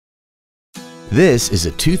This is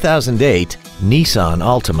a 2008 Nissan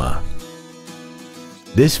Altima.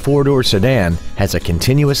 This four-door sedan has a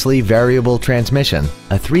continuously variable transmission,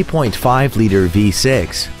 a 3.5-liter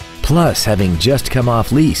V6. Plus, having just come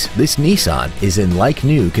off lease, this Nissan is in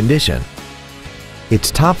like-new condition.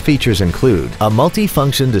 Its top features include a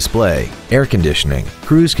multi-function display, air conditioning,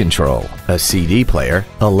 cruise control, a CD player,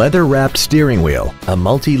 a leather-wrapped steering wheel, a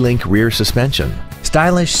multi-link rear suspension,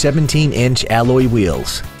 stylish 17-inch alloy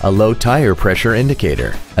wheels, a low tire pressure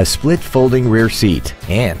indicator, a split folding rear seat,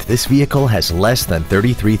 and this vehicle has less than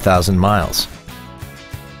 33,000 miles.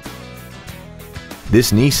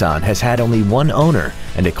 This Nissan has had only one owner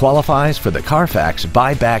and it qualifies for the Carfax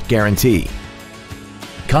buyback guarantee.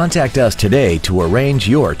 Contact us today to arrange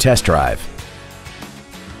your test drive.